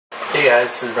Hey guys,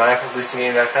 this is Ryan from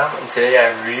BoostingGaming.com, and today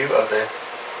I have a review of the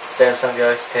Samsung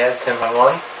Galaxy Tab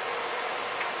 10.1,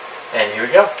 and here we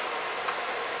go.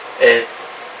 It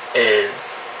is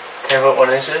 10.1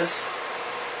 inches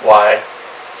wide,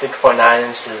 6.9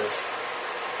 inches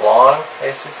long,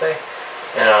 I should say,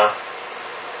 and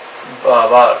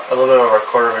about a little bit over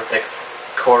quarter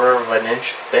of an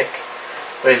inch thick.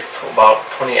 Weighs about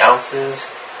 20 ounces,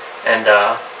 and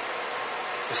the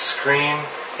screen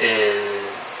is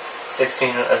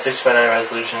 6:9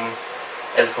 resolution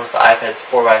as opposed to iPad's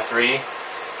 4:3,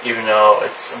 even though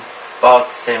it's about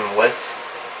the same width.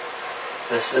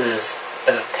 This is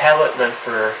a tablet meant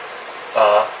for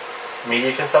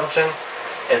media consumption.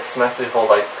 It's meant to be held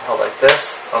like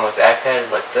this, unlike the iPad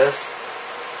is like this.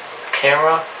 The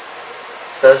camera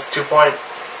says 2.0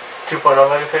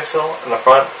 megapixel in the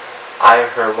front.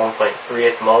 I've heard 1.3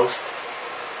 at most.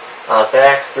 On the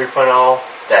back, 3.0.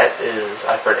 That is,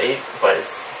 I've heard 8, but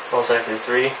it's most likely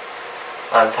 3.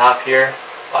 On top here,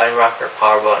 volume rocker,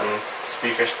 power button,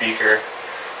 speaker,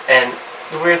 and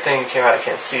the weird thing I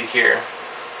can't see here,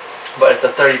 but it's a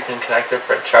 30-pin connector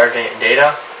for charging and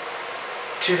data.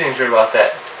 Two things weird about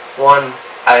that. One,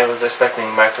 I was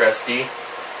expecting micro SD,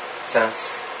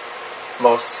 since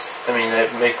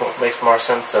it makes more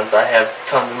sense since I have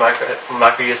tons of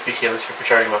micro USB cables here for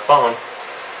charging my phone,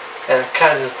 and I'm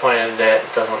kind of disappointed that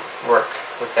it doesn't work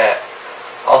with that.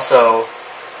 Also,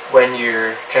 when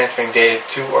you're transferring data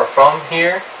to or from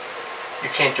here, you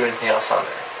can't do anything else on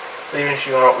there. So even if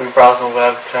you want to browse on the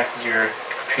web connected to your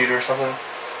computer or something,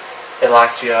 it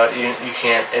locks you out. You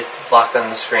can't. It's locked on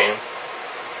the screen.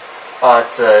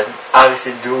 It's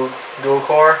obviously dual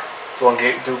core, dual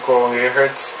core 1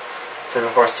 gigahertz.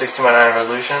 7.4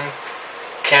 resolution.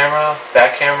 Camera,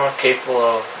 back camera, capable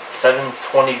of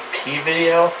 720p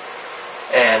video,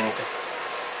 and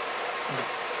the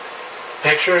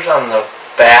pictures on the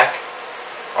back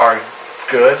are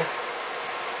good.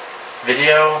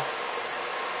 Video,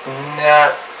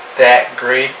 not that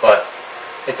great, but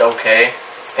it's okay.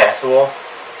 It's passable.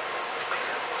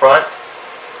 Front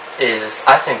is,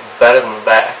 I think, better than the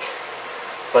back,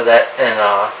 but they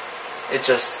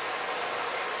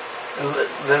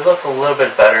look a little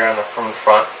bit better from the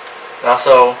front. And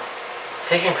also,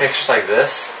 taking pictures like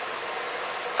this,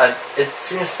 it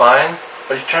seems fine,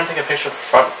 but if you're trying to take a picture with the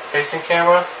front-facing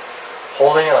camera,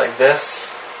 holding it like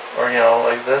this, or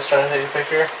like this, trying to take a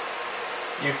picture,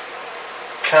 you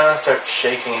kind of start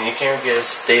shaking and you can't get a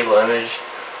stable image,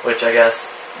 which I guess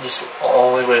just the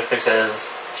only way to fix it is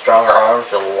stronger arms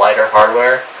with lighter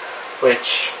hardware,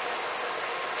 which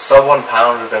sub 1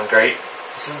 pound would have been great.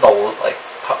 This is the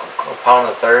pound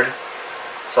and a third,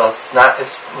 so it's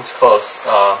close.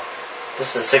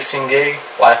 This is a 16 gig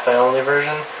Wi-Fi only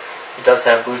version. It does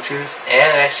have Bluetooth,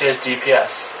 and it actually has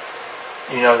GPS.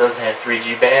 It doesn't have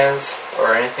 3G bands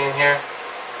or anything in here.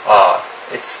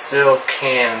 It still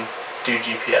can do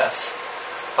GPS.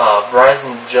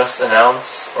 Verizon just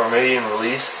announced, or maybe even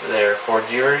released, their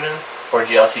 4G version,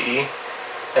 4G LTE,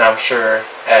 and I'm sure,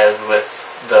 as with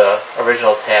the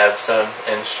original Tab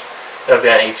 7-inch, it'll be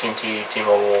on AT&T,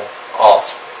 T-Mobile, all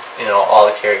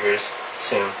the carriers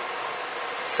soon.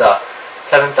 It's a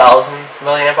 7,000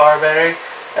 milliamp hour battery,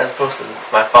 as opposed to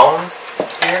my phone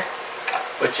here,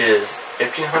 which is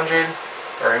 1,500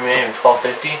 or maybe even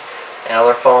 1,250, and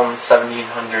other phones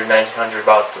 1,700, 1,900,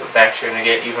 about the max you're gonna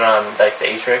get, even on like the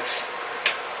Atrix.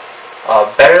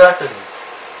 Battery life is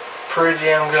pretty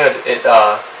damn good. It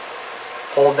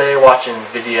whole day watching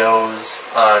videos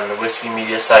on whiskey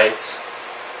media sites.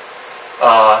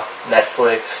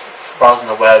 Netflix, browsing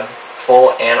the web,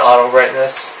 full and auto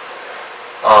brightness,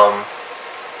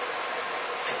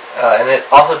 and it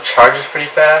also charges pretty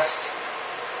fast.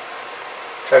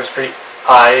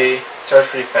 I charge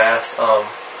pretty fast. The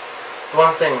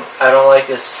one thing I don't like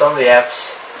is some of the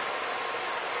apps,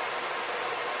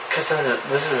 because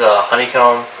this is a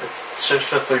Honeycomb, it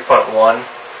ships with 3.1,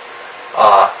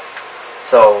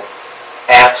 so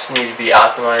apps need to be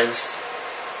optimized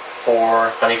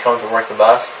for Honeycomb to work the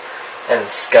best. And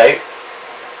Skype,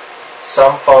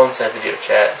 some phones have video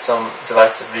chat, some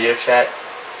devices have video chat.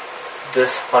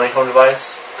 This Honeycomb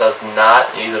device does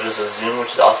not. Neither does a Zoom,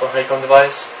 which is also a Honeycomb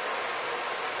device.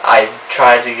 I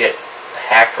tried to get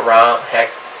hacked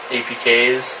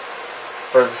APKs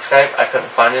for the Skype. I couldn't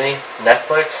find any.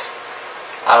 Netflix,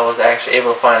 I was actually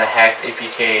able to find a hacked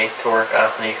APK to work on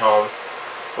Honeycomb,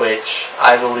 which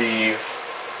I believe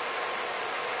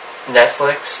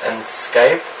Netflix and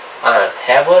Skype on a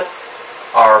tablet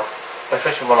are,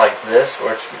 especially one like this,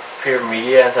 where it's pure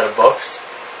media instead of books,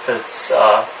 because it's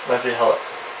might be held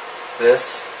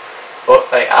this book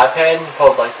like iPad,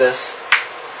 hold like this,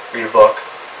 read a book,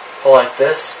 hold like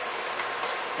this,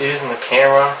 using the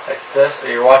camera like this, or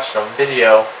you're watching a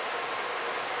video,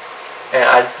 and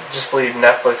I just believe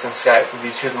Netflix and Skype would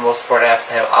be two of the most important apps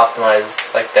to have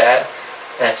optimized like that.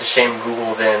 And it's a shame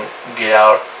Google didn't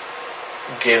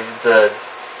give the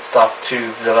stuff to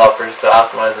the developers to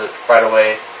optimize it right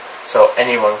away, so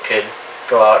anyone could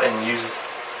go out and use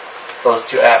those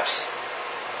two apps.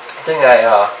 I think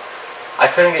I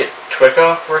couldn't get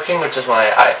Twitter working, which is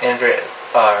my Android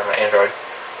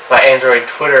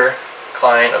Twitter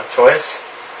client of choice.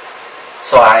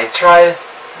 So I tried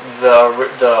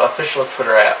the official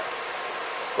Twitter app,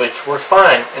 which worked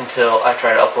fine until I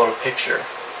tried to upload a picture.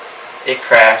 It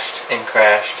crashed and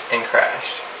crashed and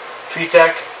crashed.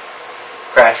 TweetDeck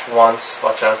crashed once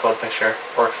while trying to upload a picture.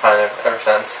 Worked fine ever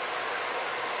since.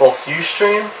 Both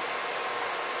Ustream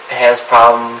has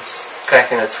problems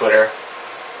connecting to Twitter,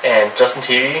 and Justin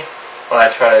TV, when I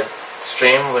try to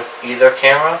stream with either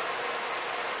camera,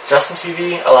 Justin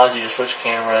TV allows you to switch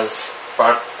cameras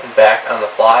front and back on the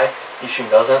fly. Ustream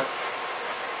doesn't.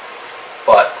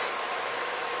 But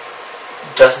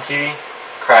Justin TV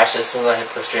crashed as soon as I hit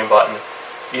the stream button.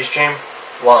 Ustream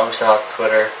won't let me send out to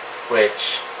Twitter,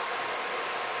 which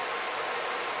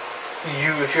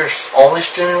if you're only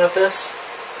streaming with this,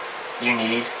 you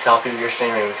need to tell people you're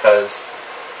streaming, because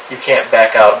you can't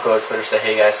back out, go to Twitter, say,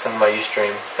 hey guys, come to my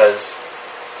Ustream, because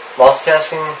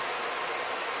multitasking,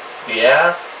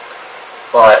 yeah,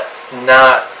 but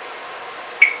not,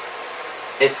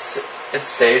 it's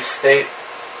save state.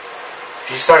 If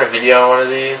you start a video on one of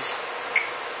these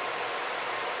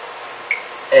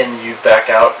and you back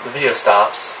out, the video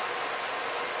stops.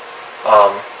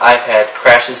 I've had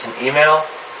crashes in email,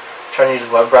 trying to use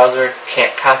a web browser,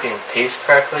 can't copy and paste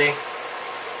correctly,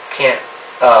 can't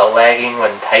lagging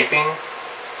when typing,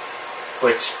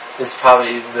 which is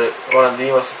probably one of the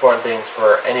most important things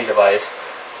for any device.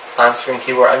 On-screen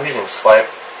keyboard, I'm using Swipe,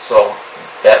 so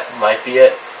that might be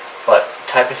it, but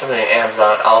typing something in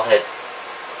Amazon, I'll hit,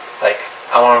 like,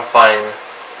 I want to find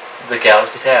the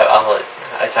Galaxy tab,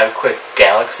 I type quick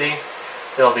Galaxy,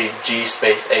 it'll be G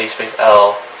space A space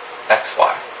L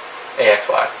XY,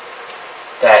 AXY.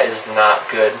 That is not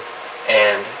good,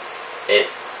 and it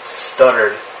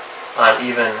stuttered on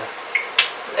even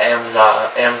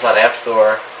Amazon App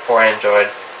Store for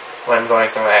Android when going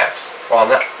through my apps. Well,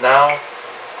 now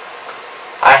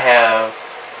I have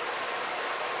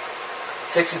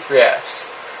 63 apps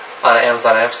on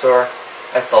Amazon App Store.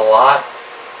 That's a lot,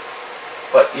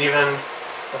 but even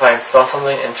if I install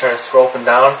something and try to scroll up and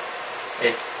down,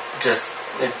 it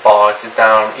bogs it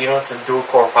down, even with the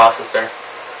dual-core processor.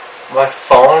 My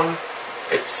phone,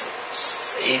 it's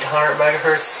 800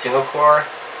 megahertz, single core.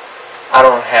 I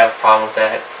don't have a problem with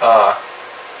that.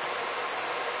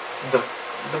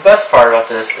 The best part about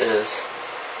this is,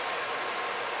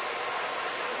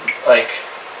 like,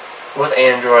 with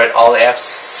Android, all the apps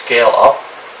scale up,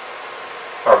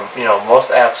 or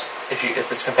most apps.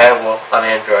 If it's compatible on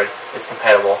Android, it's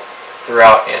compatible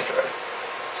throughout Android.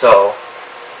 So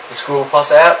this Google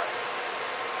Plus app,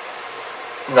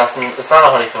 nothing. It's not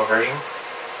a honeycomb version.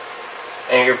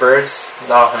 Angry Birds,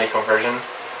 not a honeycomb version.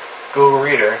 Google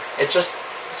Reader, it's just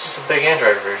a big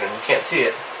Android version. You can't see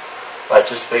it, but it's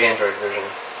just a big Android version.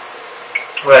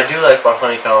 What I do like about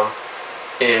Honeycomb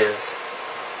is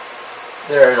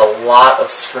there is a lot of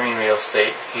screen real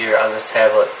estate here on this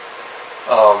tablet.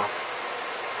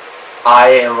 I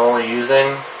am only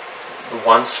using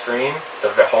one screen, the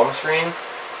home screen,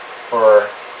 for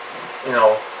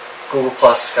Google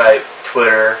Plus, Skype,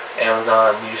 Twitter,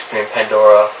 Amazon, Ustream,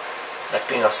 Pandora,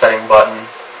 setting button,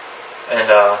 and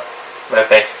my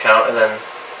bank account, and then at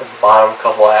the bottom a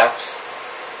couple apps,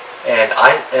 and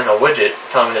a widget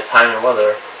telling me the time and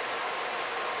weather.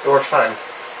 It works fine.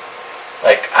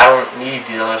 Like, I don't need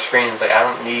these other screens. Like, I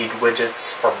don't need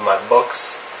widgets for my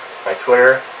books, my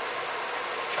Twitter.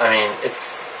 I mean,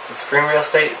 it's screen real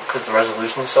estate because the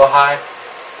resolution is so high.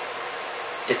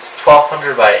 It's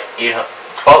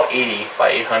 1280 by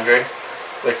 800,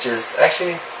 which is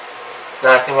actually,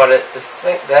 now I think about it,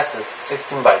 that's a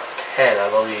 16 by 10, I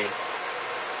believe.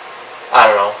 I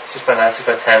don't know, 6 by 9, 6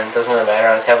 by 10, doesn't really matter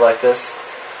on a tablet like this.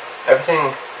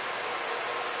 Everything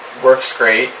works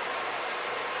great.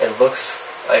 It looks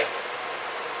like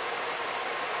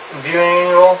viewing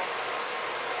angle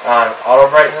on auto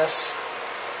brightness.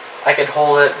 I could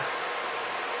hold it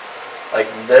like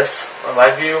this on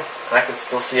my view, and I could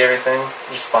still see everything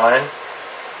just fine.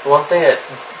 The one thing that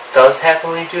does happen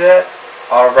when you do that,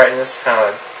 auto brightness kind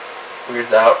of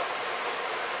weirds out.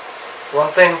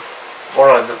 One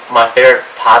of my favorite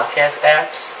podcast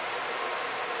apps,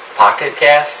 Pocket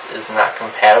Cast, is not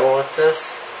compatible with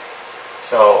this.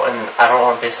 So, and I don't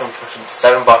want to pay $7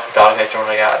 for dog catcher when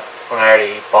I got when I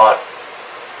already bought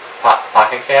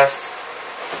Pocket Casts.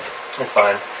 It's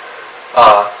fine.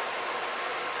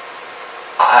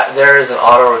 There is an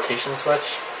auto rotation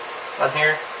switch on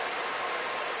here,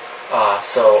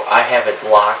 so I have it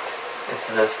locked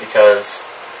into this because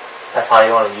that's how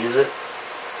you want to use it.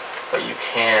 But you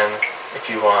can, if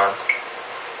you want,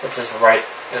 it's just right.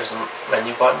 There's a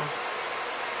menu button.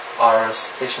 Auto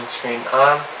rotation screen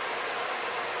on.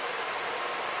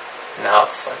 Now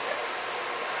it's like that.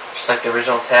 Just like the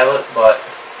original tablet, but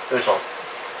original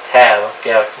tab,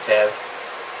 Galaxy Tab,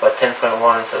 but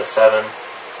 10.1 instead of 7,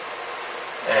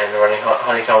 and running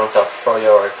Honeycomb instead of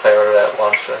Froyo or Claire, whatever that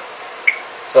launched with.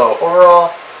 So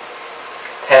overall,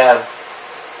 Tab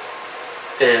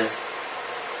is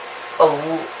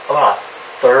about a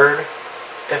third,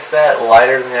 if that,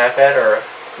 lighter than the iPad, or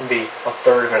maybe a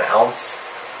third of an ounce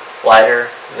lighter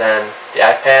than the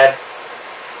iPad.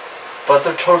 But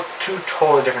they're two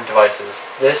totally different devices.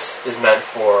 This is meant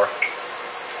for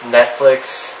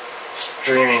Netflix,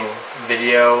 streaming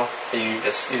video that you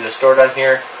just either store down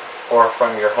here or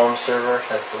from your home server,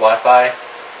 that's the Wi-Fi.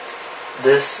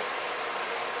 This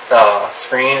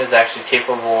screen is actually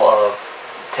capable of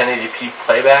 1080p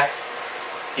playback,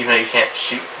 even though you can't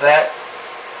shoot that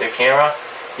with your camera.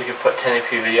 You can put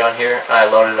 1080p video on here, and I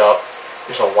loaded it up.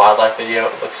 There's a wildlife video.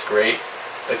 It looks great.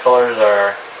 The colors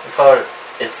are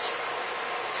it's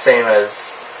same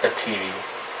as a TV.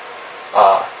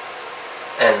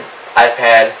 And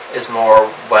iPad is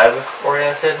more web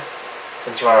oriented,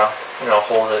 since you want to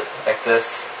hold it like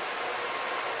this.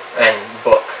 And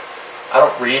book. I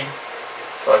don't read,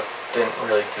 so I didn't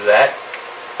really do that.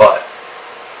 But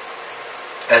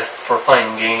as for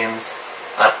playing games,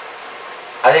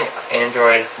 I think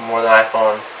Android more than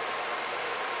iPhone.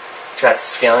 It's got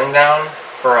scaling down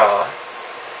for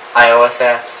iOS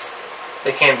apps.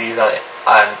 They can be used on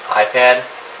iPad,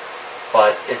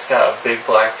 but it's got a big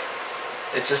black.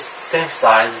 It's just the same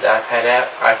size as the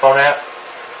iPhone app,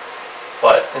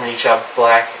 but and then you have a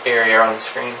black area on the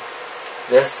screen.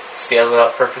 This scales it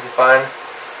up perfectly fine.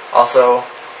 Also,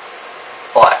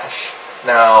 Flash.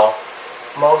 Now,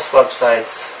 most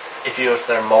websites, if you go to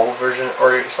their mobile version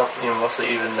or something, mostly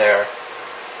even their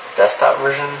desktop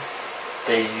version,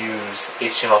 they use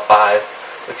HTML5,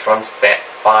 which runs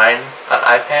fine on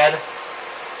iPad.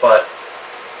 But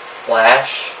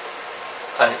Flash,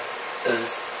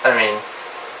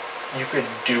 you could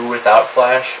do without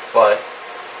Flash, but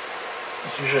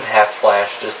you should have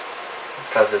Flash just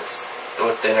because it's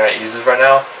what the internet uses right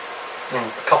now. In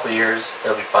a couple of years,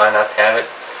 it'll be fine not to have it.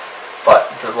 But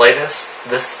the latest,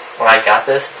 when I got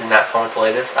this, it did not come with the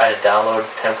latest. I had to download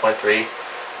 10.3.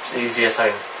 It's the easiest I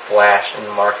can Flash in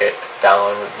the market,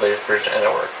 download the latest version, and it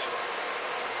worked.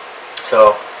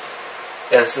 So,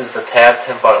 yeah, this is the Tab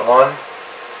 10.1.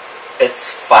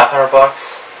 It's $500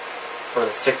 for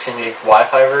the 16 gig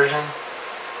Wi-Fi version.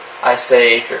 I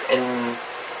say if you're in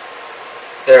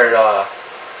there, I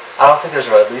don't think there's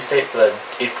a release date for the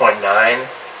 8.9,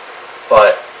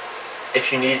 but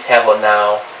if you need a tablet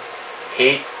now,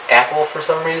 hate Apple for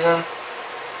some reason,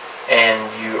 and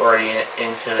you already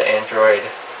into the Android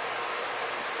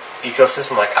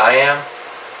ecosystem like I am,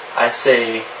 I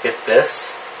say get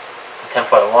this, the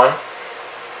 10.1,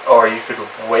 or you could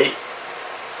wait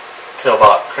till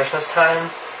about Christmas time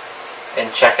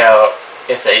and check out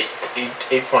if the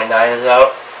 8.9 is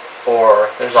out. Or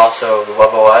there's also the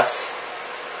WebOS,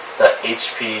 the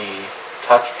HP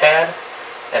touchpad,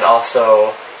 and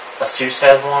also Asus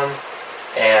has one,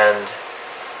 and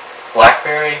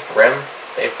BlackBerry RIM,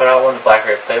 they put out one, the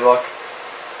BlackBerry Playbook.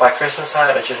 By Christmas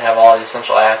time, it should have all the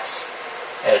essential apps,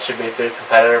 and it should be a good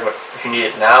competitor. But if you need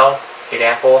it now, hate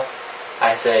Apple,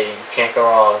 I say you can't go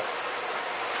wrong.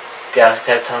 Galaxy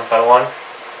Tab 10.1,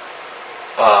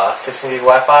 16 gig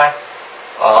Wi-Fi.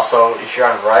 Also, if you're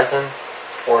on Verizon,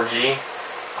 4G,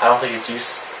 I don't think it's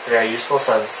very useful,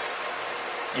 since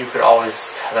you could always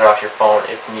tether off your phone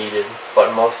if needed,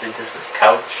 but mostly this is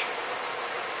couch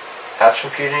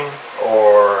computing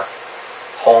or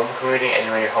home commuting.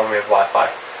 Anywhere you're home, you have Wi-Fi.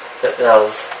 That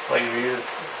was what you reviewed,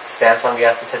 Samsung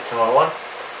Galaxy Tab 10.1.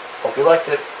 Hope you liked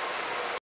it.